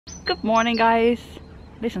Good morning, guys.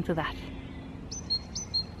 Listen to that.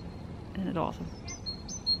 Isn't it awesome?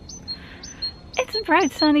 It's a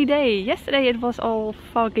bright sunny day. Yesterday it was all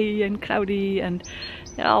foggy and cloudy, and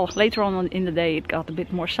well, later on in the day it got a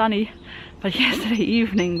bit more sunny. But yesterday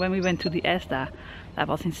evening when we went to the ESDA, that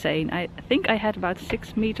was insane. I think I had about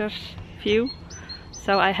 6 meters view.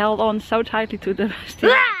 So I held on so tightly to the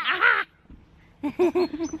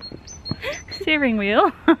steering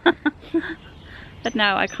wheel that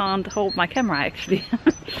now I can't hold my camera actually.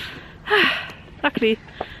 Luckily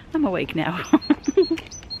I'm awake now.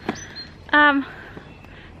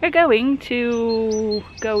 We're going to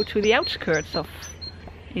go to the outskirts of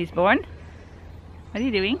Eastbourne. What are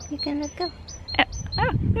you doing? You can let go.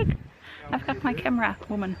 Oh, look. I've got my camera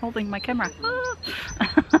woman holding my camera.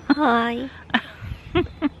 Hi.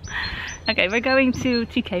 Okay, we're going to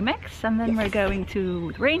TK Maxx, and then we're going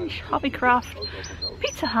to the Range, Hobbycraft,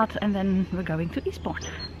 Pizza Hut, and then we're going to Eastbourne.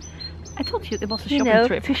 I told you it was a shopping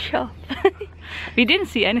trip. To shop. We didn't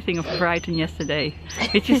see anything of Brighton yesterday.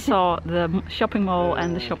 We just saw the shopping mall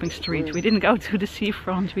and the shopping street. We didn't go to the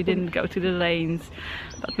seafront, we didn't go to the lanes,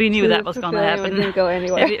 but we knew that was gonna happen. We didn't go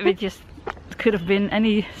anywhere. We just could have been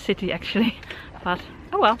any city actually, but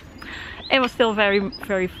oh well. It was still very,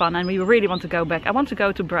 very fun, and we really want to go back. I want to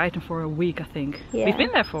go to Brighton for a week, I think. Yeah. We've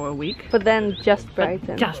been there for a week. But then just Brighton.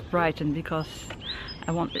 But just Brighton, because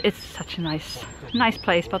I want. It's such a nice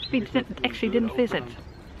place. But we didn't visit,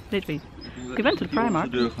 did we? We went to the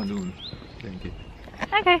Primark.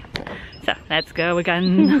 Okay, so let's go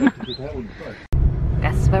again.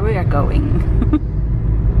 Guess where we are going.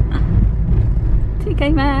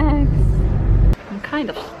 TK Maxx. I'm kind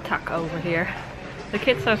of stuck over here. The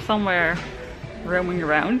kids are somewhere roaming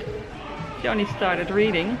around. Johnny started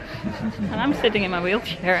reading and I'm sitting in my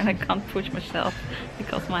wheelchair and I can't push myself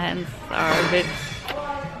because my hands are a bit,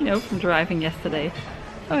 you know, from driving yesterday.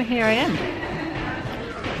 So here I am.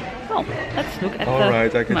 Well, let's look at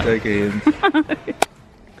Alright, I can take it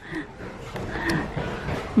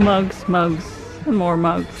in. Mugs, and more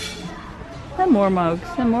mugs. And more mugs,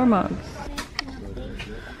 and more mugs.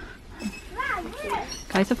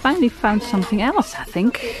 Guys, I finally found something else, I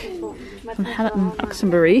think, from Helen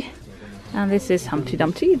Oxenbury. And this is Humpty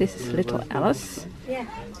Dumpty, this is Little Alice. Yeah.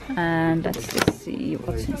 And let's just see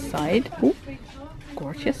what's inside. Ooh,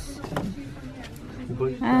 gorgeous.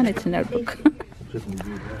 And it's a notebook.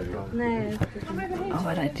 No. Oh,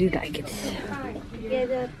 but I do like it.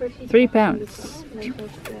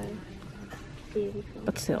 £3.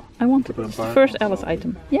 But still, I want it. It's the first Alice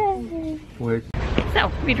item. Yay! Wait.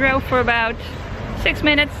 So, we drove for about 6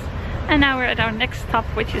 minutes and now we're at our next stop,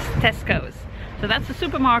 which is Tesco's. So that's a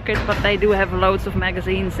supermarket, but they do have loads of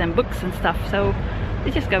magazines and books and stuff, so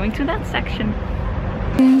we're just going to that section.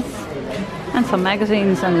 And some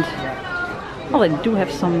magazines, and well, they do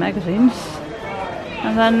have some magazines.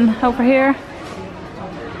 And then over here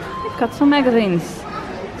they've got some magazines,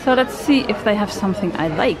 so let's see if they have something I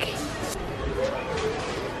like.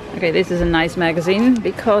 Okay, this is a nice magazine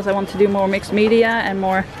because I want to do more mixed media and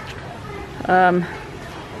more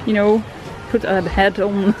you know, put a head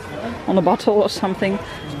on a bottle or something.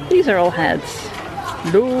 These are all heads.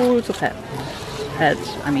 Loads of heads,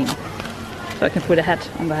 I mean. So I can put a hat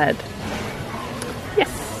on the head. Yes!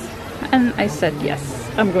 And I said yes,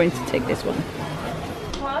 I'm going to take this one.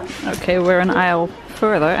 Okay, we're an aisle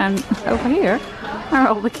further, and over here are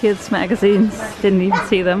all the kids' magazines. Didn't even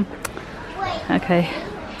see them. Okay.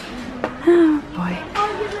 Oh boy.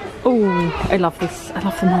 Oh, I love this. I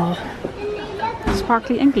love them all.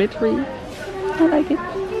 Sparkly and glittery. I like it.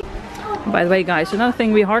 By the way, guys, another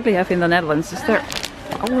thing we hardly have in the Netherlands is there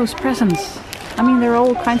all those presents. I mean, there are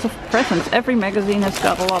all kinds of presents. Every magazine has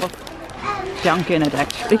got a lot of junk in it,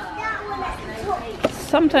 actually.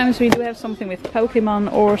 Sometimes we do have something with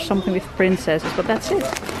Pokemon or something with princesses, but that's it.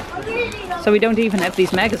 So we don't even have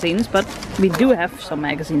these magazines, but we do have some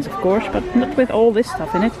magazines, of course, but not with all this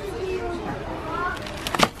stuff in it.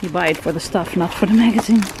 You buy it for the stuff, not for the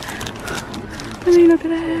magazine. I mean, look at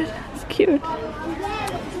that. It's cute.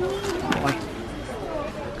 Boy.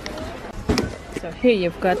 So here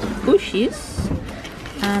you've got Bushies,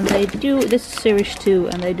 and they do, this is series 2,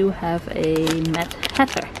 and they do have a Mad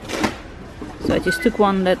Hatter. So I just took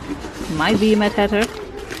one that might be a Mad Hatter.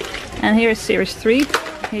 And here is series 3.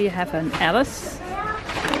 Here you have an Alice.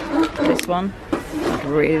 This one, not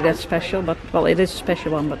really that special, but well, it is a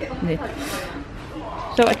special one, but yeah.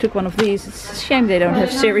 So I took one of these. It's a shame they don't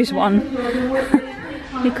have series 1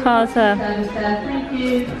 because well,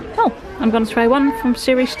 I'm gonna try one from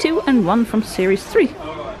series 2 and one from series 3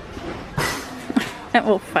 and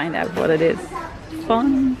we'll find out what it is.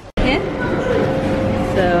 Fun. Yeah.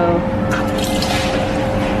 So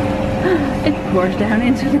it pours down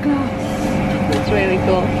into the glass. It's really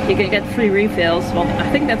cool. You can get free refills. Well, I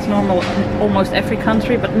think that's normal in almost every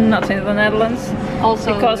country, but not in the Netherlands.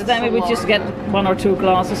 Also, Because then we would just get 1 or 2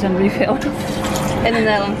 glasses and refill. in the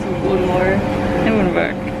Netherlands it wouldn't work. It wouldn't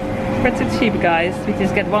work. But it's cheap, guys. We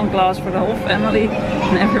just get 1 glass for the whole family,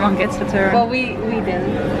 and everyone gets a turn. Well, we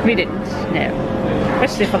didn't. We didn't. No. We're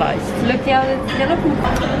civilized. Look out, it's yellow.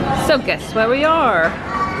 So guess where we are?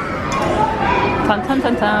 Tan tan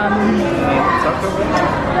tan tan.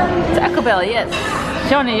 Taco Bell, yes.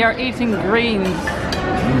 Johnny, you're eating greens.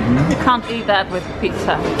 You can't eat that with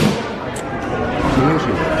pizza.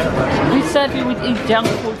 We said we would eat junk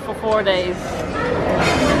food for 4 days.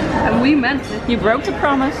 And we meant it. You broke the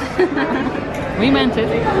promise. We meant it.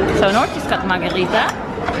 So Noortje's got margarita,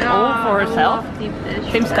 all for herself.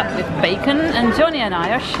 Tim's got with bacon, and Johnny and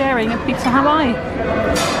I are sharing a pizza Hawaii.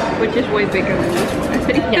 Which is way bigger than this one, I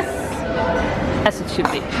think. Yes. As it should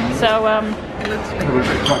be. So,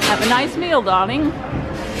 have a nice meal, darling.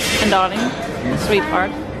 And darling,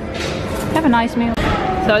 sweetheart. Have a nice meal.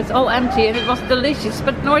 So it's all empty and it was delicious,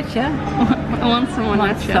 but Noortje, I want some more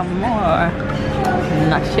wants nachos. some more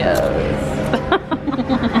nachos.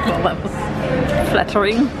 Well, that was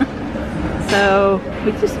flattering. So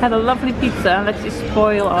we just had a lovely pizza, and let's just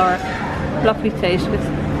spoil our lovely taste with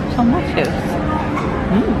some nachos.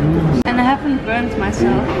 And I haven't burnt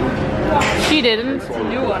myself. She didn't. It's a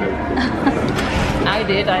new one. I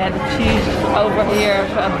did. I had the cheese over here,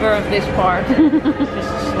 so I burned this part.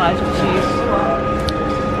 Just a slice of cheese.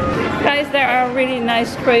 Guys, there are really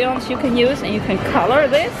nice crayons you can use, and you can color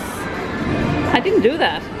this. I didn't do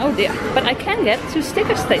that. Oh dear. But I can get 2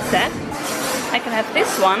 stickers, they said. I can have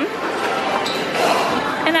this one.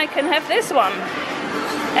 And I can have this one.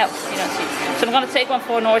 Oh, you don't see. So I'm going to take one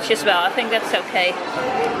for Noortje as well. I think that's okay.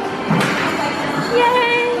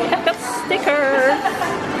 Yay! I've got stickers.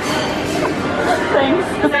 Thanks.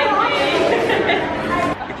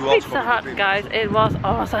 Pizza Hut, guys. It was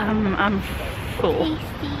awesome. I'm full.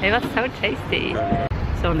 It was so tasty.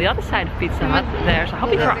 So on the other side of Pizza Hut, there's a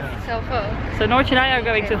Hobbycraft. So Noortje and I are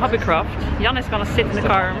going to Hobbycraft. Jan is going to sit in the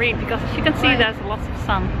car and read, because as you can see there's lots of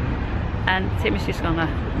sun. And Tim is just going to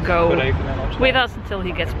go with us until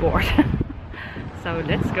he gets bored. So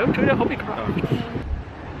let's go to the Hobbycraft.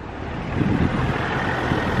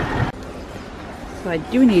 So I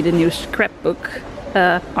do need a new scrapbook,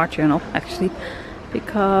 art journal actually,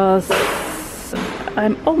 because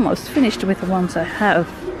I'm almost finished with the ones I have.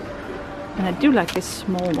 And I do like this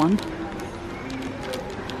small one.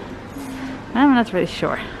 I'm not really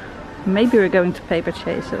sure. Maybe we're going to Paper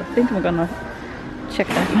Chase, so I think I'm gonna check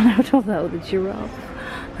that one out, although the giraffe.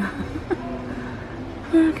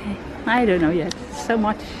 Okay, I don't know yet. So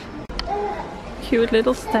much cute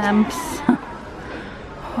little stamps.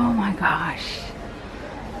 Oh my gosh.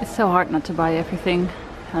 It's so hard not to buy everything.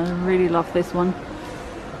 I really love this one.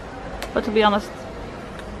 But to be honest,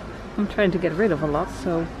 I'm trying to get rid of a lot,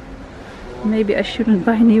 so maybe I shouldn't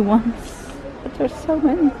buy new ones. But there's so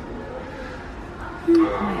many.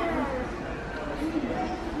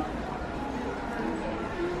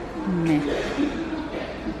 Meh.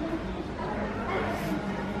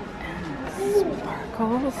 And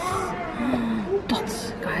sparkles.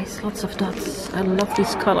 Dots, guys, lots of dots. I love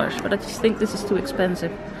these colors, but I just think this is too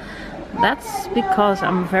expensive. That's because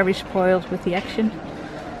I'm very spoiled with the Action.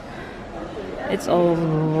 It's all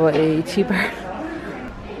way cheaper.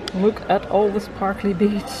 Look at all the sparkly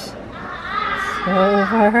beads.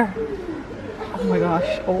 Silver. Oh my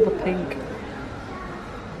gosh, all the pink.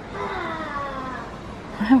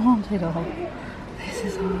 I want it all. This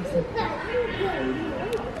is awesome.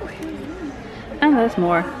 And there's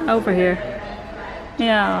more over here.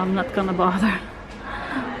 Yeah, I'm not gonna bother.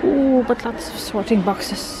 Ooh, but lots of sorting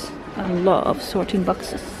boxes. I love sorting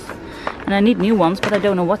boxes. And I need new ones, but I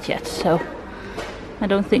don't know what yet, so I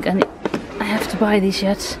don't think I have to buy these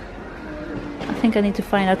yet. I think I need to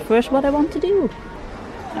find out first what I want to do.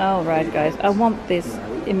 Alright guys, I want this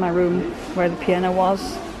in my room where the piano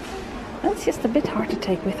was. That's just a bit hard to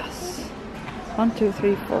take with us. 1, 2,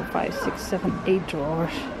 3, 4, 5, 6, 7, 8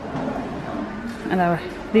 drawers. And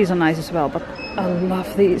these are nice as well, but I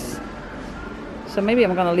love these. So maybe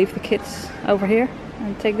I'm gonna leave the kids over here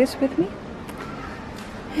and take this with me.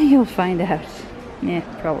 You'll find out. Yeah,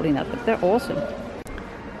 probably not, but they're awesome.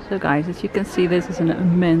 So guys, as you can see, this is an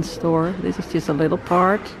immense store. This is just a little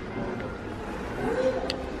part.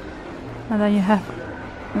 And then you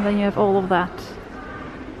have all of that.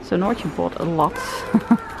 So Noortje bought a lot.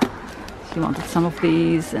 She wanted some of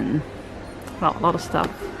these and, well, a lot of stuff.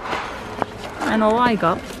 And all I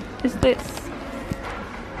got is this.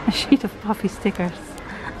 A sheet of puffy stickers.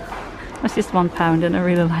 It's just £1 and I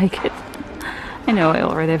really like it. I know I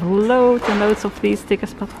already have loads and loads of these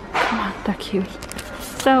stickers, but come on, they're cute.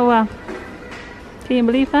 So, can you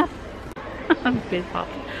believe that? I'm a bit hot.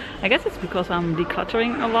 I guess it's because I'm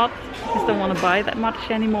decluttering a lot. I just don't want to buy that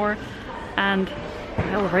much anymore, and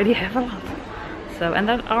I already have a lot. So, and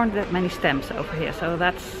there aren't that many stamps over here, so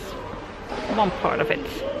that's one part of it.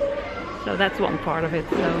 So that's one part of it.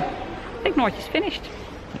 So I think Noortje's finished.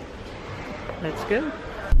 Let's go.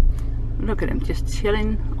 Look at him just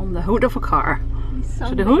chilling on the hood of a car.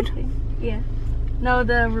 So the hood? Yeah. No,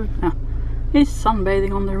 the roof. Oh. He's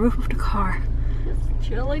sunbathing on the roof of the car. Just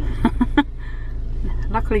chilling.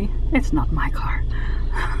 Luckily, it's not my car.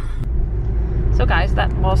 So guys,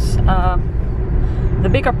 that was the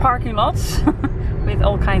bigger parking lots with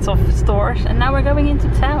all kinds of stores, and now we're going into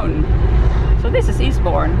town. So this is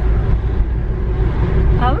Eastbourne.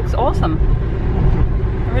 Oh, looks awesome.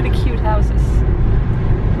 Really cute houses.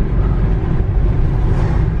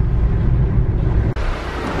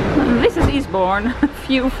 This is Eastbourne,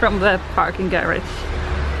 view from the parking garage.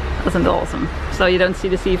 Isn't awesome? So you don't see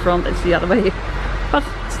the seafront, it's the other way. But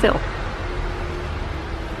still,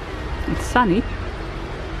 it's sunny.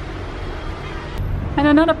 And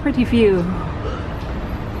another pretty view.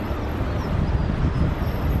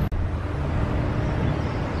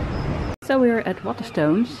 So we're at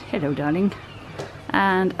Waterstones. Hello, darling.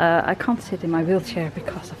 And I can't sit in my wheelchair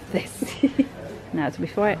because of this. Now, to be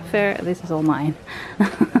fair, this is all mine.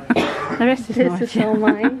 The rest is This is all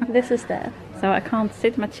mine. This is that. So I can't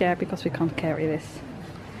sit in my chair because we can't carry this.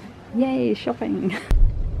 Yay, shopping!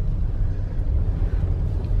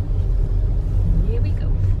 Here we go.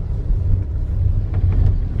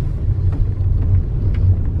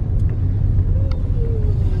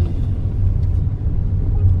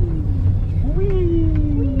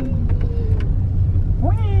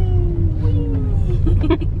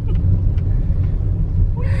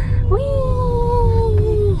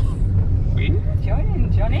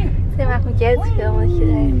 Tim maakt met jij het spel, want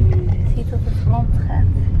je ziet dat het land gaat.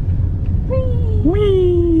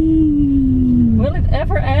 Whee! Will it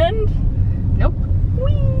ever end? Nope.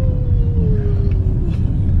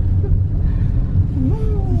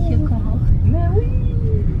 Je ook omhoog. No.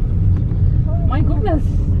 Oh my goodness.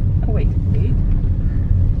 Oh wait.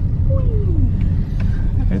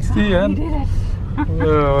 It's the end. You did it.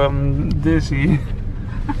 Oh, I'm dizzy.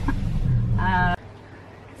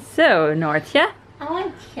 So, Noortje, I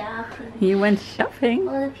went shopping. you went shopping.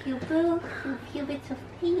 Bought a few books, a few bits of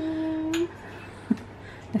paint.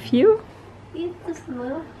 A few? Yeah, just a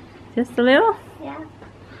little. Just a little? Yeah.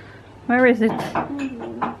 Where is it?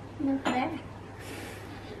 Not there.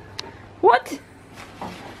 What?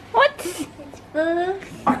 What? It's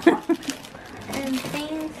books and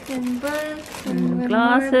things and books and more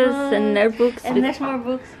Glasses books. and notebooks. And there's more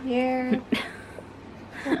books here.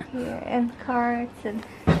 Here and cards and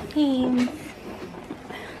pins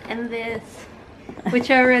and this,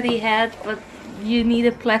 which I already had, but you need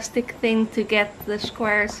a plastic thing to get the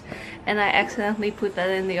squares, and I accidentally put that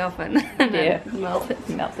in the oven and Yeah. it melted.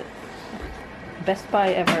 Melted. Best buy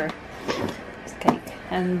ever. This cake.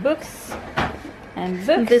 And books. And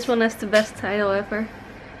books. This one has the best title ever.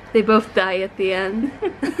 They both die at the end.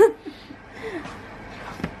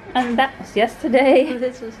 And that was yesterday.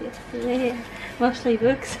 This was yesterday. Mostly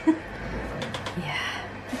books. Yeah.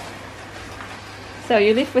 So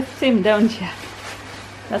you live with Tim, don't you?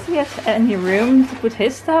 Does he have any room to put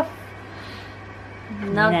his stuff?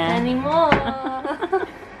 Not Nah. anymore.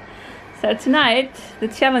 So tonight the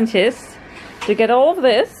challenge is to get all of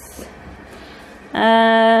this,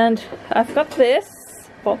 and I've got this,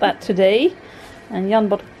 bought that today, and Jan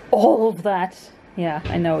bought all of that. Yeah,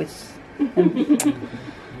 I know it's I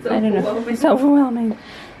don't know, it's overwhelming.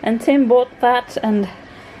 And Tim bought that, and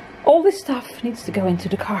all this stuff needs to go into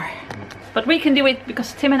the car. But we can do it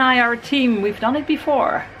because Tim and I are a team. We've done it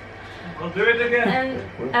before. I'll do it again.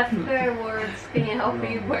 And afterwards, can you help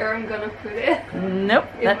me where I'm gonna put it? Nope,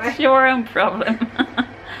 that's your own problem.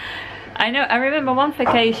 I know. I remember one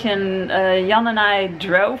vacation, Jan and I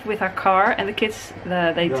drove with our car, and the kids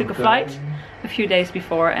they took a flight a few days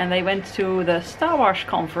before, and they went to the Star Wars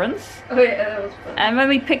conference. Oh yeah, that was fun. And when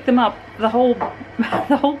we picked them up, the whole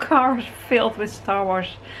car was filled with Star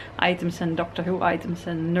Wars items and Doctor Who items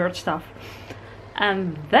and nerd stuff.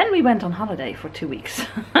 And then we went on holiday for 2 weeks.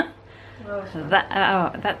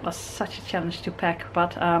 That was such a challenge to pack,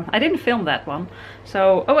 but I didn't film that one.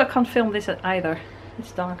 So, I can't film this either.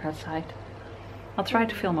 It's dark outside. I'll try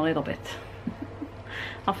to film a little bit.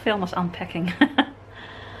 I'll film us unpacking.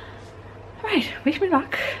 Right, wish me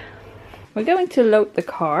luck. We're going to load the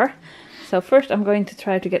car. So first I'm going to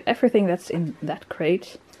try to get everything that's in that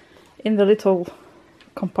crate in the little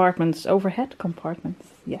compartments, overhead compartments.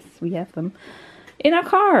 Yes, we have them in our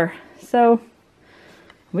car. So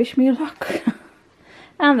wish me luck.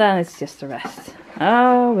 And then it's just the rest.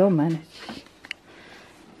 Oh, we'll manage.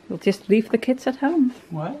 We'll just leave the kids at home.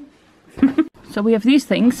 What? So we have these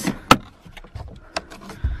things.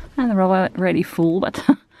 And they're already full, but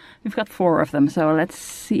we've got 4 of them. So let's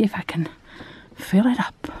see if I can fill it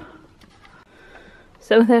up.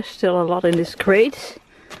 So there's still a lot in this crate.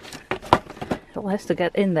 It all has to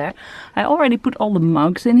get in there. I already put all the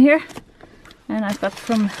mugs in here. And I've got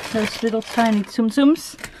from those little tiny Tsum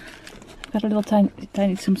Tsums. I've got a little tiny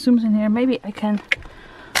Tsum Tsums in here. Maybe I can...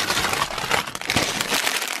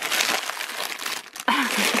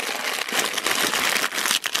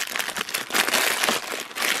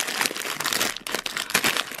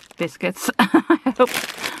 Biscuits. I hope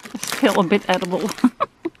they're still a bit edible.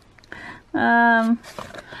 And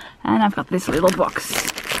I've got this little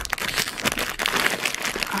box.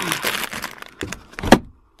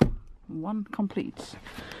 One complete.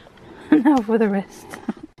 Now for the rest.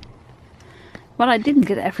 Well, I didn't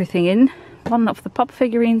get everything in. One of the pop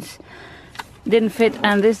figurines didn't fit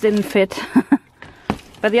and this didn't fit.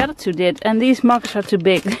 But the other 2 did. And these mugs are too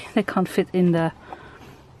big. They can't fit in the...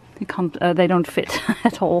 They don't fit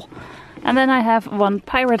at all. And then I have 1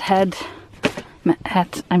 pirate hat,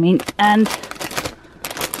 and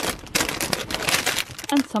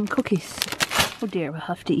some cookies. Oh dear, we'll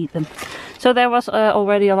have to eat them. So there was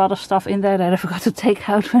already a lot of stuff in there that I forgot to take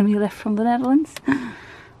out when we left from the Netherlands.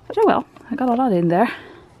 But oh well, I got a lot in there.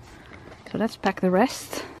 So let's pack the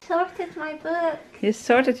rest. Sorted my book. You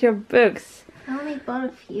sorted your books. I only bought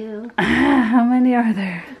a few. How many are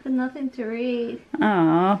there? But nothing to read.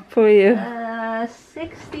 Oh, poor you.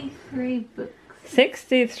 63 books.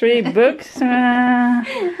 63 books?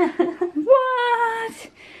 What?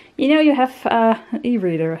 You know you have an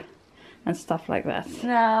e-reader and stuff like that.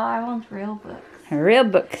 No, I want real books. Real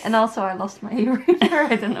books. And also I lost my e-reader.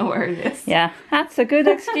 I don't know where it is. Yeah, that's a good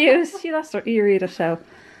excuse. She lost her e-reader, so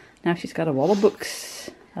now she's got a wall of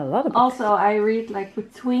books. A lot of books. Also, I read like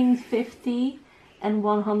between 50 and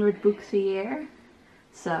 100 books a year.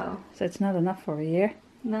 So it's not enough for a year.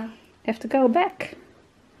 No. You have to go back.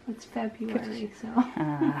 It's February, so.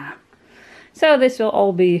 So this will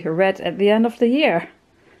all be read at the end of the year.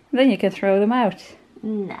 Then you can throw them out.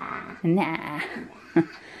 Nah.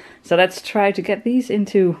 So let's try to get these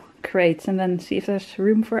into crates and then see if there's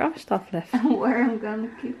room for our stuff left. Where I'm gonna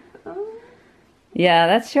keep them? Yeah,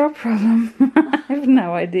 that's your problem. I have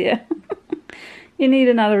no idea. You need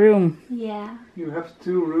another room. Yeah. You have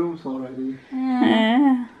 2 rooms already.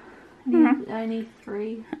 I need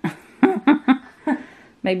 3.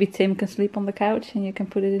 Maybe Tim can sleep on the couch and you can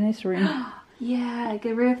put it in his room. Yeah,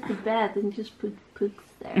 get rid of the bed and just put books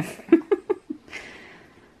there.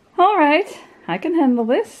 Alright, I can handle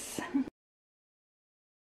this.